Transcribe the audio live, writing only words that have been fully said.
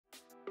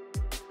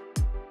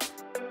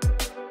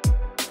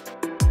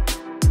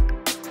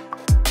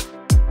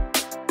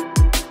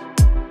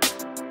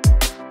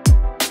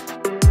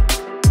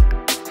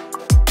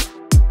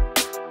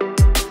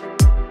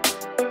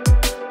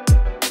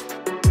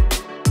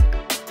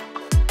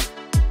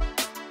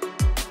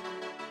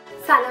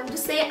سلام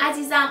دوستای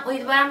عزیزم،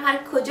 امیدوارم هر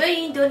کجای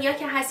این دنیا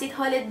که هستید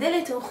حال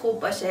دلتون خوب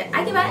باشه.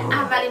 اگه برای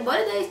اولین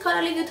بار دارید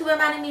کانال یوتیوب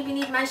منو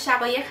میبینید، من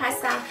شایخ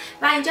هستم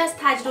و اینجا از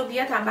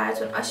تجربیاتم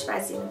براتون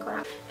آشپزی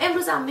میکنم.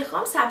 امروزم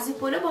میخوام سبزی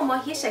پلو با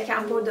ماهی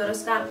شکمپر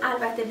درست کنم،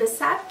 البته به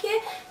سبک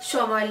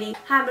شمالی.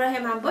 همراه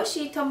من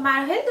باشید تا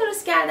مراحل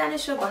درست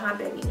کردنش رو با هم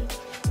ببینیم.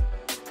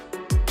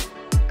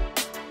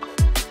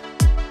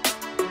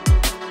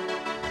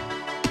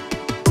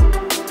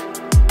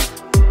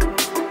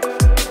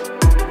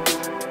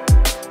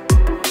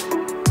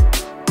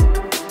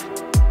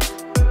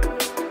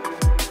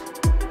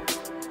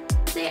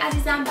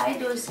 عزیزم، برای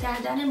درست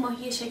کردن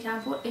ماهی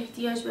شکمپر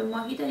احتیاج به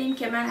ماهی داریم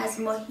که من از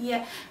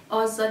ماهی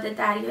آزاد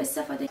دریا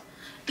استفاده.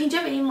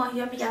 اینجا به این ماهی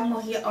ها میگم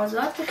ماهی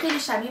آزاد که خیلی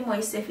شبیه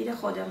ماهی سفید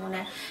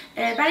خودمونه.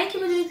 برای اینکه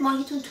بدونید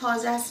ماهیتون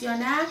تازه است یا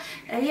نه،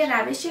 یه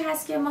روشی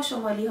هست که ما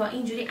شمالی ها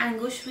اینجوری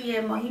انگشت روی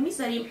ماهی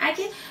میذاریم.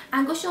 اگه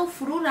انگشت اون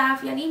فرو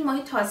رفت یعنی این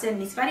ماهی تازه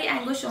نیست، ولی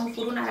انگشت اون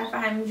فرو نرفت و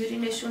همینجوری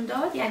نشون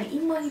داد یعنی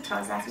این ماهی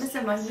تازه است.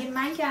 مثل ماهی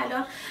من که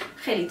الان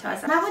خیلی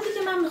تازه. موادی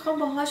که من میخوام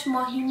باهاش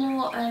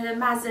ماهیمو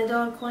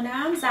مزه‌دار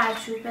کنم: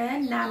 زردچوبه،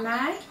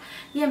 نمک،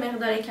 یه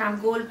مقدار کم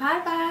گلپر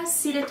و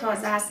سیر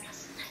تازه است.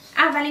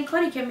 اولین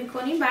کاری که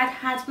میکنیم باید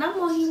حتما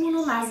ماهیمون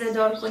رو مزه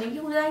دار کنیم که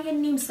حدودا یه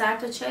نیم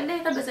ساعت تا 40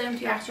 دقیقه بذاریم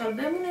توی یخچال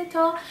بمونه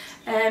تا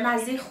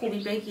مزه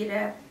خوبی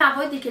بگیره.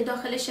 موادی که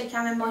داخل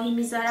شکم ماهی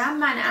میذارم،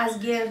 من از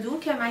گردو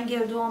که من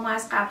گردوامو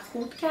از قبل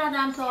خورد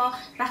کردم تا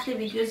وقتی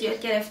ویدیو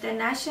زیاد گرفته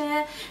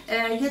نشه،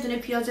 یه دونه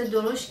پیاز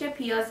درشت که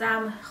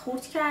پیازم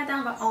خورد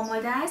کردم و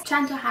آماده است،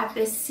 چند تا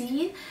حب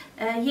سیر،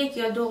 1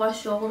 یا 2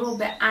 قاشق رو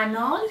به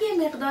انار،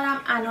 یه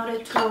مقدارم انار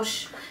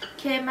ترش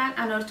که من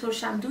انار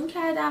ترشم دون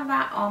کردم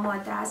و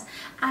آماده است.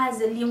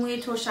 از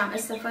لیموی ترشم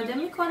استفاده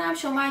میکنم.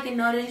 شما اگه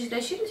نارنج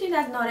داشتید میتونید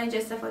از نارنج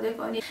استفاده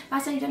کنید،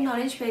 مثلا اینجا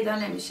نارنج پیدا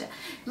نمیشه.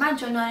 من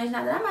چون نارنج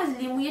ندارم از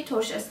لیموی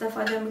ترش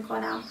استفاده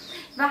میکنم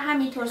و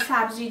همینطور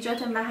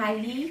سبزیجات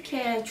محلی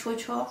که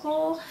چوچاق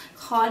و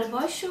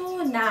خالواش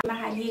و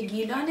محلی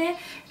گیلانه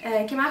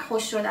که من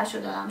خوش شدهشو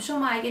دارم.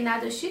 شما اگه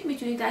نداشتید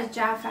میتونید از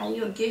جعفری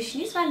و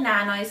گشنیز و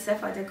نعنا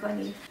استفاده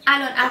کنید.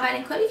 الان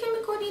اولین کاری که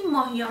میکنیم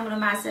ماهیام رو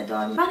مزه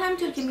دار. من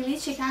همینطور که میبینید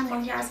شکم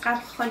ماهی از قبل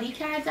خالی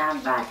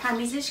کردم و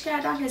تمیزش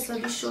کردم،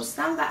 حسابی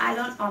شستم و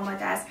الان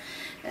آماده است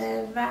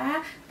و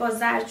با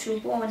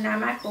زردچوبه و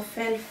نمک و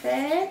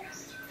فلفل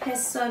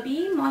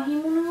حسابی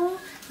ماهیمون رو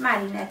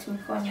مرینت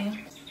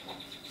میکنیم.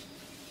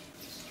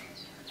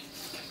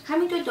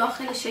 همینطور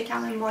داخل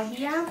شکم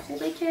ماهی هم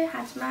خوبه که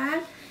حتما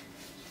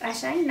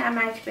قشنگ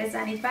نمک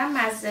بزنید و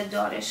مزه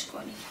دارش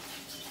کنید.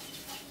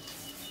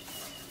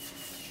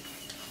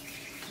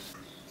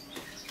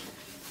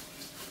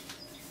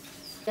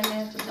 یه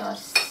مقدار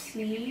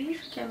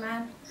سیر که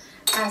من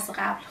از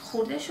قبل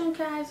خوردشون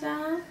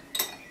کردم،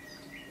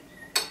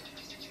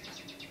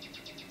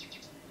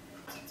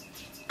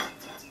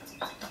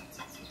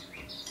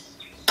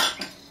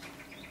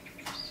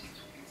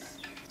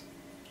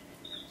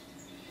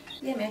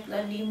 یه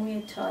مقدار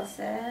لیموی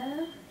تازه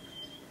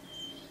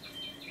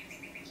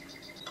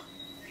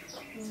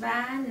و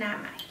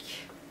نمک.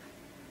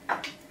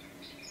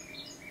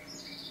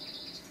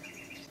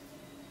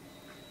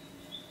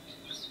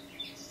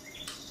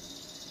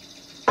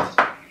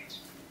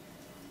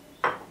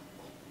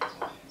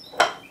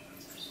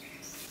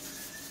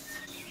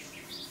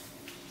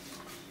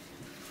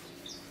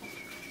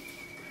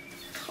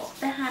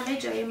 به همه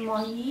جای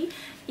ماهی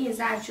این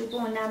زردچوبه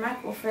و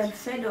نمک و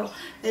فلفل و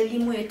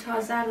لیموی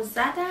تازه رو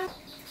زدم.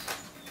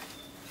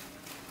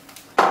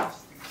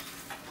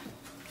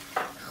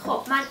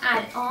 خب من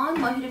الان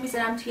ماهی رو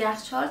میذارم توی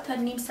یخچال تا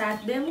نیم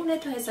ساعت بمونه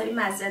تا حسابی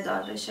مزه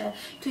دار بشه.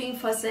 تو این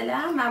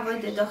فاصله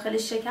مواد داخل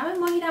شکم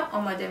ماهی رو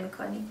آماده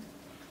میکنیم.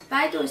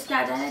 برای درست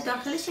کردن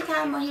داخل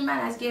شکم ماهی من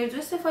از گردو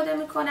استفاده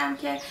میکنم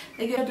که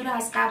گردو رو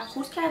از قبل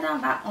خورد کردم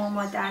و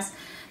آماده است.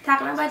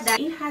 تقریبا باید در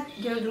این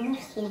حد گردومون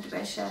خورد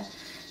بشه،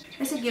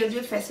 مثل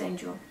گردوی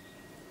فسنجون.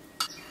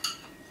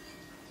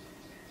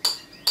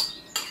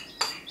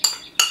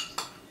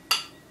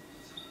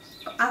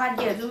 اول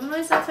گردومون رو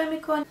اضافه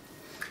میکنیم.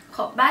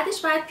 خب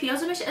بعدش باید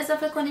پیاز رو بهش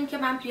اضافه کنیم که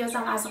من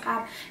پیازم از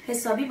قبل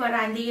حسابی با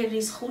رنده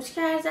ریز خورد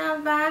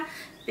کردم و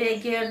به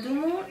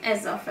گردومون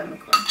اضافه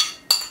میکنیم.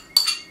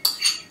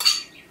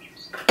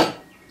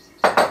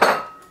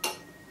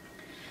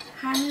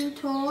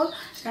 همینطور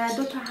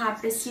 2 تا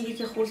حب سیری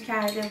که خورد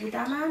کرده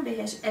بودم من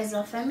بهش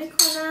اضافه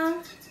میکنم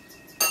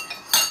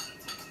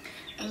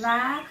و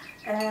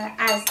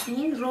از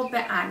این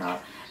رب انار.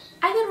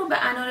 اگر رب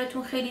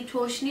انارتون خیلی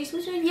ترش نیست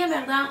میتونید یه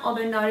مقدار آب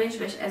نارنج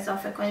بهش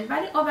اضافه کنید،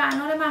 ولی آب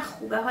انار من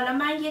خوبه. حالا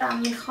من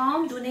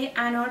میخوام دونه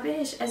انار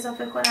بهش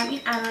اضافه کنم.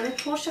 این انار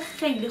ترش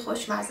خیلی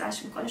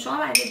خوشمزه‌اش میکنه.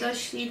 شما اگه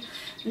داشتید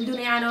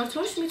دونه انار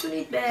ترش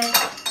میتونید به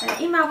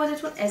این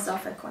موادتون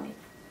اضافه کنید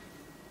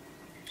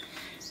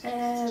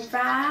و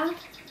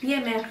یه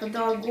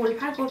مقدار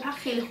گلپر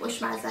خیلی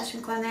خوشمزه‌اش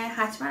میکنه،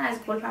 حتما از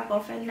گلپر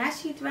غافل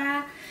نشید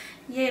و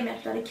یه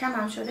مقدار کم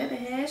هم شده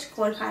بهش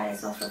گلپر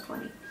اضافه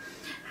کنید.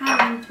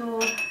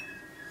 همینطور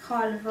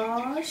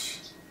خالواش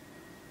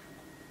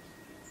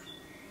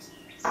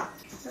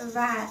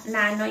و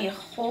نعنای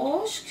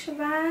خشک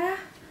و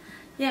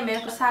یه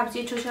مقدار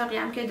سبزی چوچاقی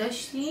هم که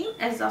داشتیم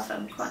اضافه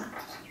میکنم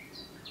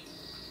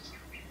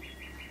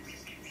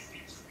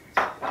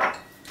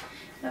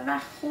و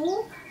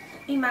خوب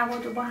این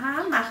مواد رو با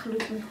هم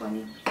مخلوط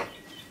میکنیم.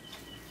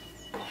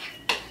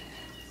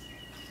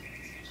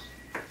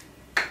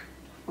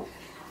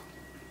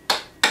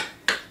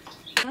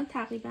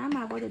 تقریبا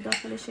مواد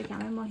داخل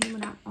شکم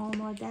ماهیمونم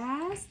آماده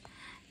است.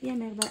 یه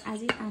مقدار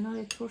از این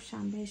انار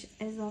ترشم بهش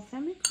اضافه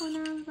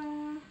میکنم و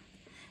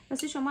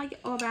واسه شما اگه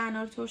آب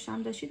انار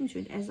ترشم داشتید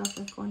میتونید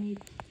اضافه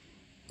کنید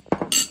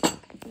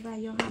و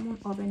یا همون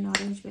آب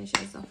نارنج بهش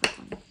اضافه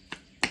کنید.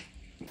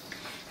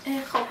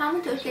 خب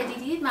همونطور که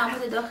دیدید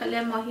مواد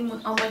داخل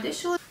ماهیمون آماده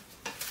شد.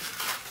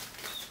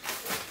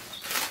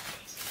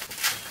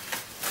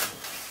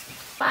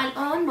 و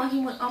الان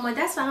ماهیمون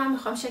آماده است و من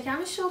میخوام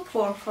شکمش رو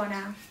پر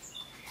کنم.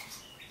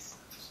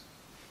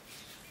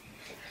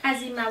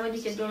 از این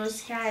موادی که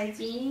درست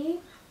کردیم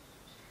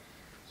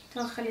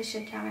داخل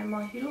شکم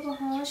ماهی رو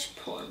باهاش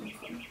پر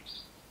میکنیم.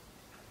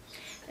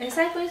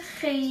 سعی کنید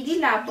خیلی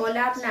لب با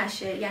لب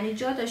نشه، یعنی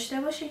جا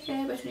داشته باشه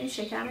که بتونیم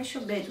شکمش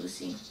رو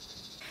بدوزیم.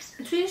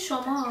 توی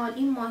شمال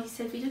این ماهی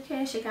سفیدو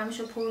که شکمش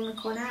رو پر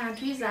میکنن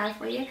توی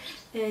ظرفای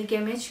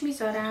گمچ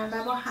میذارن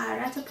و با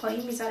حرارت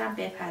پایین میذارن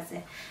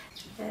بپزه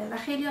و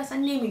خیلی اصلا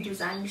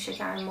نمیدوزن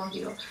شکم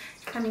ماهی رو،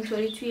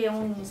 همینطوری توی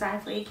اون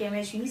ظرفای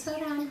گمچ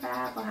میذارن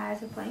و با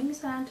حرارت پایین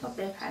میذارن تا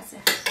بپزه.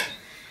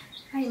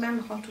 من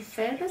میخوام تو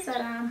فر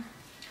بذارم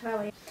و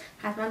باید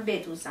حتما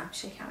بدوزم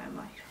شکم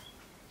ماهی رو.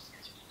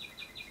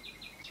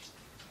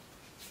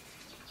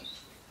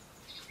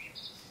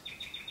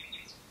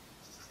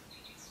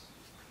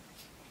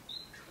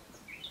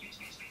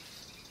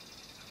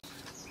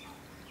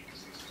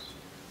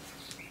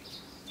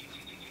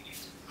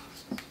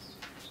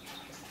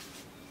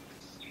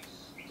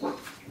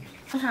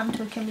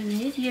 همونطور که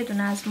میبینید یه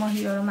دونه از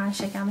ماهی رو من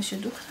شکمش رو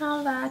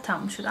دوختم و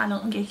تموم شد. الان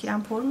اون یکی رو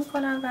پر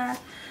میکنم و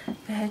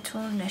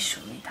بهتون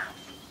نشون میدم.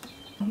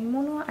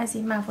 ماهیمون رو از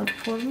این مواد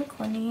پر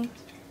میکنیم.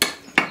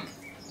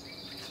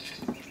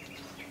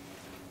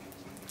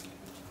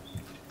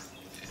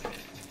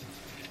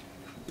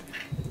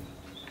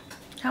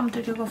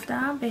 همونطور که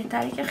گفتم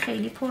بهتره که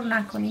خیلی پر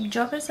نکنیم،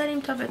 جا بذاریم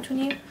تا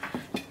بتونیم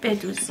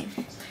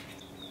بدوزیم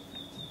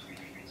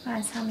و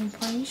از همین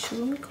پایین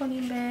شروع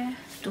میکنیم به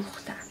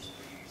دوختن.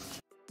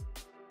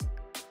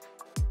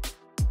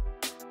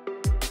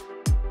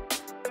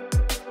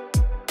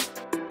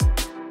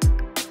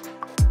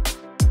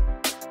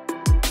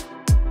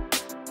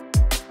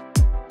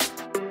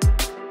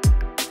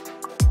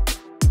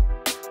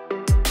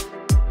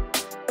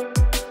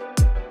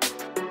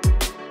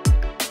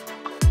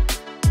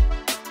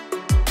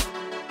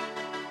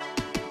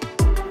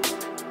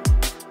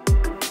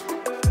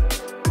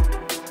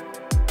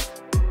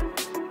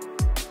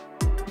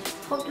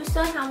 خب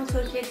دوستان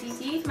همونطور که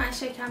دیدید من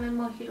شکم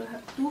ماهی رو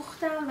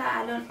دوختم و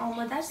الان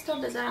آماده است تا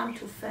بذارم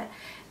تو فر.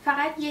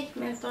 فقط یک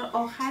مقدار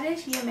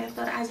آخرش یه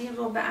مقدار از این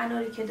رب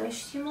اناری که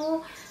داشتیم و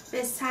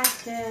به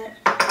سطح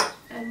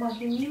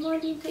ماهی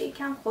میمالیم تا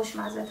یکم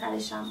خوشمزه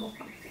ترش هم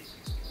بکنیم.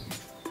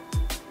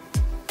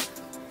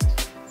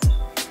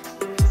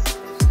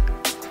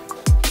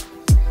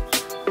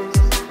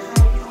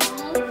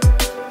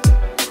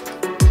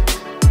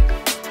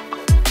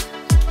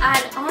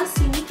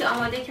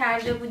 آماده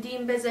کرده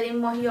بودیم بذاریم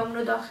ماهیامون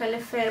رو داخل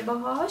فر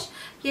باهاش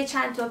یه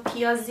چند تا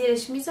پیاز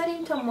زیرش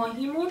میذاریم تا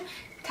ماهیمون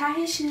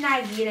تهش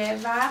نگیره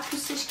و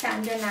پوستش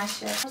کنده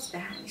نشه. به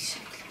همین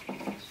شکل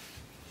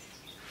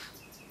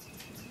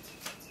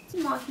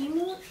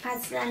ماهیمون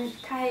اصلا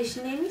تهش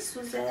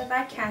نمیسوزه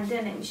و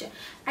کنده نمیشه.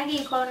 اگه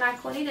این کار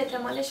نکنید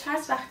احتمالش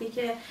هست وقتی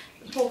که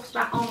پخت و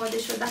آماده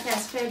شد وقتی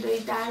از فر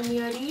دارید در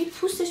میارید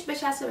پوستش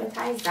بچسبه به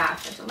ته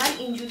ظرفتون،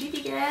 ولی اینجوری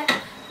دیگه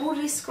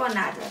اون ریسک رو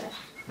نداره.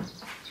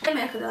 یه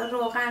مقدار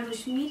روغن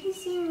روش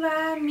میریزیم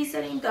و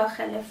میذاریم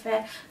داخل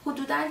فر.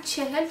 حدوداً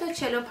 40 تا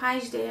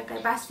 45 دقیقه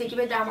بستگی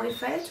به دمای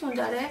فرتون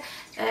داره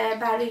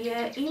برای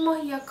این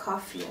ماهی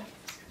کافیه.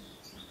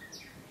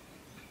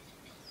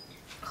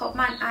 خب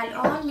من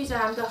الان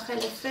میذارم داخل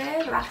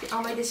فر، وقتی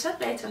آماده شد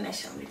بهتون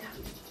نشون میدم.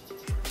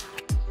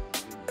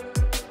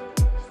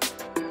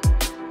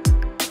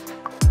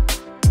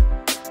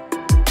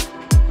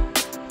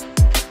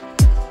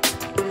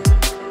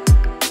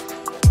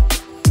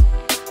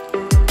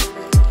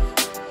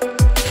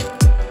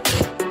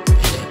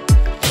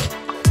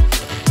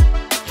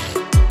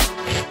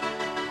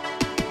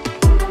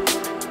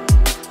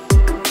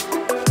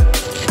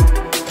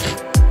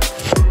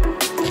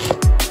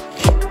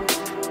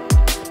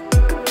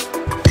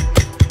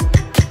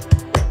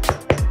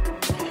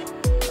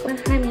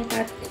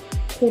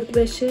 خورد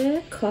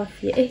بشه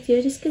کافیه،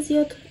 احتیاجی نیست که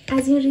زیاد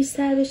از این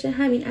ریزتر بشه،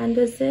 همین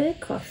اندازه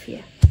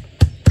کافیه.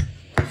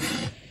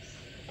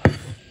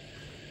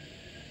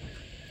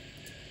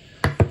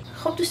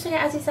 خب دوستان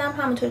عزیزم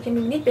همونطور که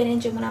میبینید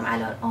برنجمونم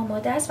الان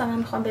آماده است و من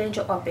میخوام برنج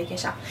آب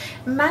بکشم.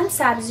 من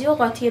سبزی و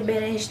قاطی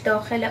برنج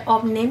داخل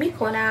آب نمی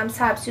کنم،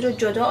 سبزی رو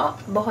جدا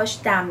باهاش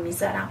دم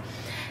میذارم.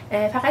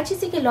 فقط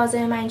چیزی که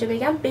لازمه من اینجا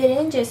بگم،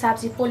 برنج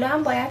سبزی پلو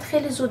هم باید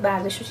خیلی زود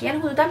برداشت بشه، یعنی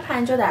حدودا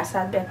 50%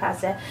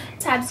 بپزه.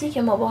 سبزی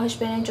که ما باهاش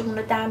برنجمون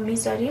رو دم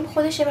میذاریم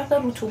خودش یه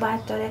مقدار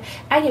رطوبت داره،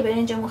 اگه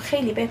برنجمون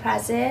خیلی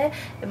بپزه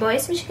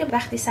باعث میشه که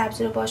وقتی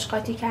سبزی رو باهاش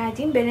قاطی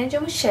کردیم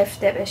برنجمون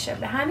شفته بشه.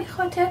 به همین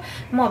خاطر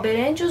ما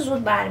برنج رو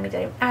زود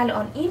برمیداریم.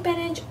 الان این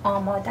برنج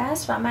آماده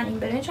است و من این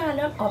برنج رو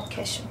الان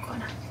آبکش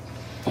میکنم.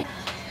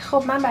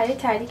 خب من برای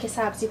تحریک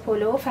سبزی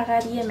پلو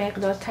فقط یه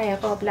مقدار ته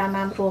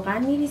قابلمم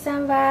روغن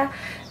میریزم و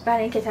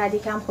برای اینکه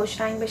تحریکم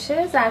خوش رنگ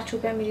بشه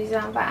زردچوبه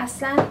میریزم و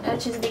اصلا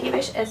چیز دیگه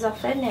بهش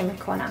اضافه نمی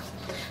کنم،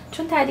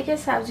 چون تحریک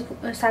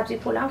سبزی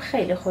پلو هم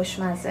خیلی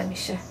خوشمزه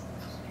میشه.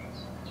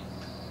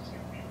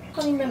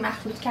 کنیم به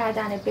مخلوط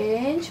کردن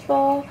برنج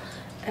با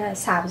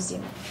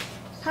سبزیمون.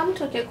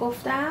 همونطور که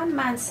گفتم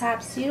من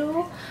سبزی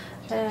رو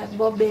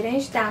با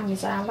برنج دم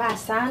میذارم و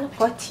اصلا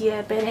قاطی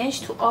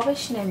برنج تو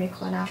آبش نمی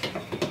کنم.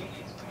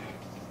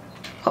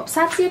 خب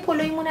سبزی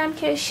پلویمون هم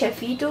که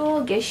شفید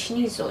و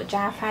گشنیز و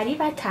جعفری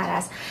و تر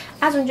است.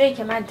 از اونجایی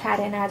که من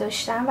تره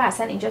نداشتم و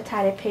اصلا اینجا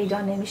تره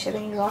پیدا نمیشه به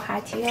این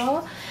راحتی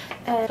ها،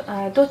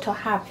 2 تا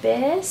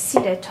حبه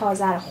سیر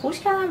تازه رو خورد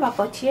کردم و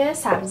قاطی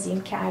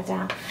سبزیم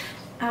کردم.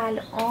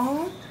 الان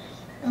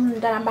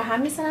دارم به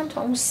هم میزنم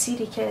تا اون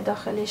سیری که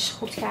داخلش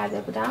خورد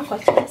کرده بودم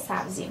قاطی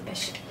سبزیم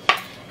بشه.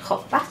 خب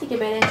وقتی که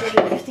برنج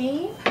رو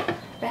ریختیم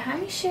به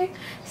همین شکل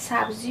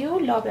سبزی و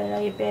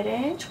لابلای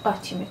برنج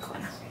قاطی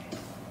میکنم.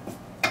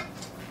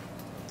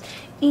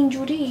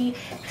 اینجوری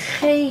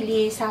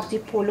خیلی سبزی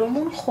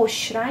پلومون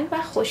خوش رنگ و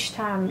خوش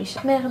طعم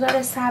میشه.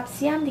 مقدار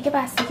سبزی هم دیگه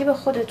بستگی به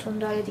خودتون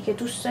داره دیگه.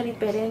 دوست دارید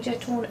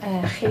برنجتون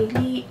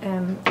خیلی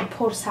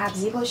پر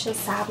سبزی باشه،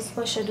 سبز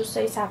باشه، دوست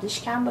دارید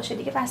سبزیش کم باشه،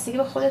 دیگه بستگی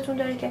به خودتون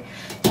داره که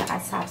چقدر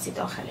سبزی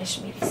داخلش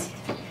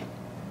میریزید.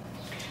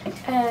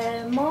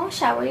 ما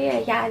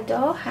شبای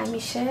یلدا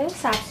همیشه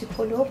سبزی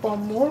پلو با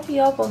مرغ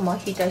یا با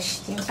ماهی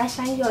داشتیم.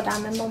 قشنگ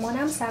یادم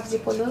مامانم سبزی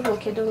پلو رو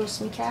که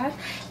درست میکرد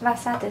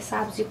وسط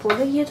سبزی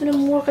پلو یه دونه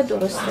مرغ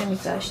درسته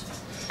میذاشت.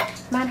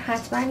 من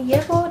حتما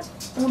یه بار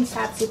اون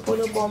سبزی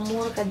پلو با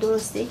مرغ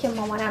درسته که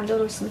مامانم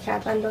درست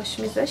میکرد و لاش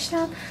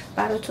میذاشتم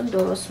براتون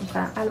درست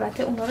میکنم.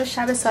 البته اونا رو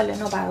شب سال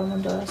نو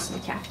برامون درست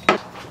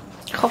میکرد.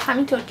 خب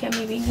همینطور که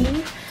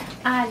میبینید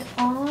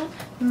الان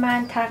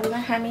من تقریبا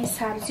همه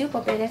سبزی رو با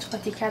برنج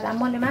قاطی کردم.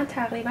 مال من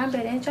تقریبا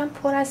برنجم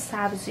پر از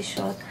سبزی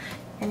شد،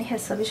 یعنی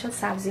حسابی شد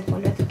سبزی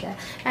پلو دیگه.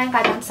 این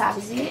قدم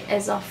سبزی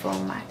اضافه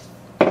اومد.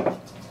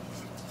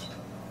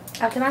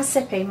 البته من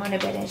 3 پیمانه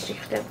برنج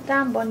ریخته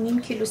بودم با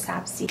نیم کیلو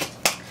سبزی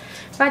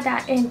و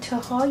در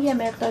انتها یه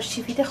مقدار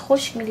شیفید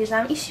خشک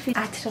میریزم. این شیفید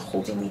عطر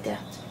خوبی میده.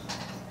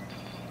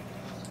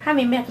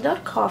 همین مقدار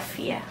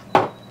کافیه.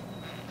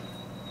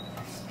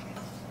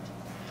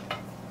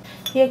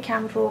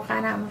 یکم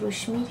روغنم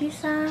روش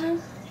میریزم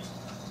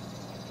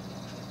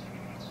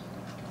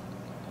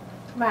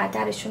و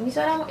درشو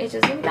میذارم و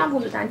اجازه میدم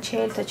حدوداً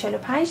 40 تا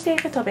 45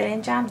 دقیقه تا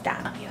برنجم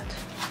دم بیاد.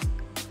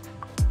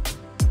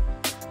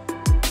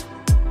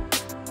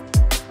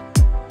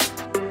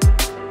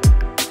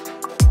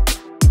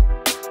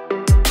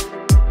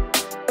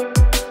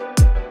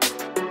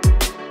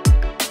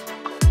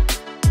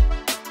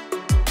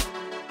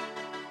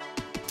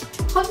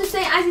 خب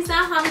دوستای عزیزم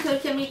همونطور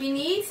که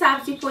میبینید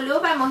سبزی پلو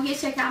و ماهی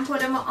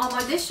شکمپر ما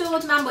آماده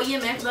شد. من با یه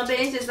مقدار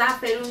برنج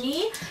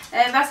زعفرونی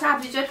و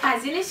سبزیجات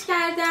تزیینش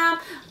کردم.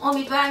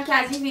 امیدوارم که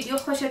از این ویدیو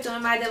خوشتون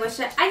اومده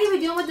باشه. اگه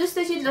ویدیومو دوست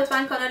داشتید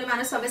لطفا کانال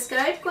منو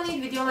سابسکرایب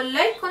کنید، ویدیومو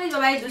لایک کنید و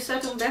برای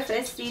دوستاتون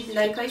بفرستید.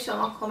 لایک های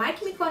شما کمک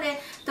میکنه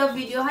تا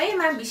ویدیوهای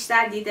من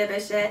بیشتر دیده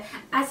بشه.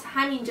 از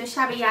همینجا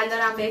شب یلدا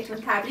رو بهتون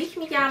تبریک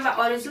میگم و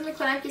آرزو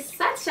میکنم که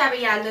 100 شب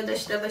یلدا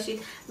داشته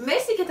باشید.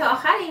 مرسی که تا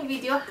آخر این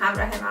ویدیو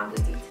همراه من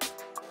بودید.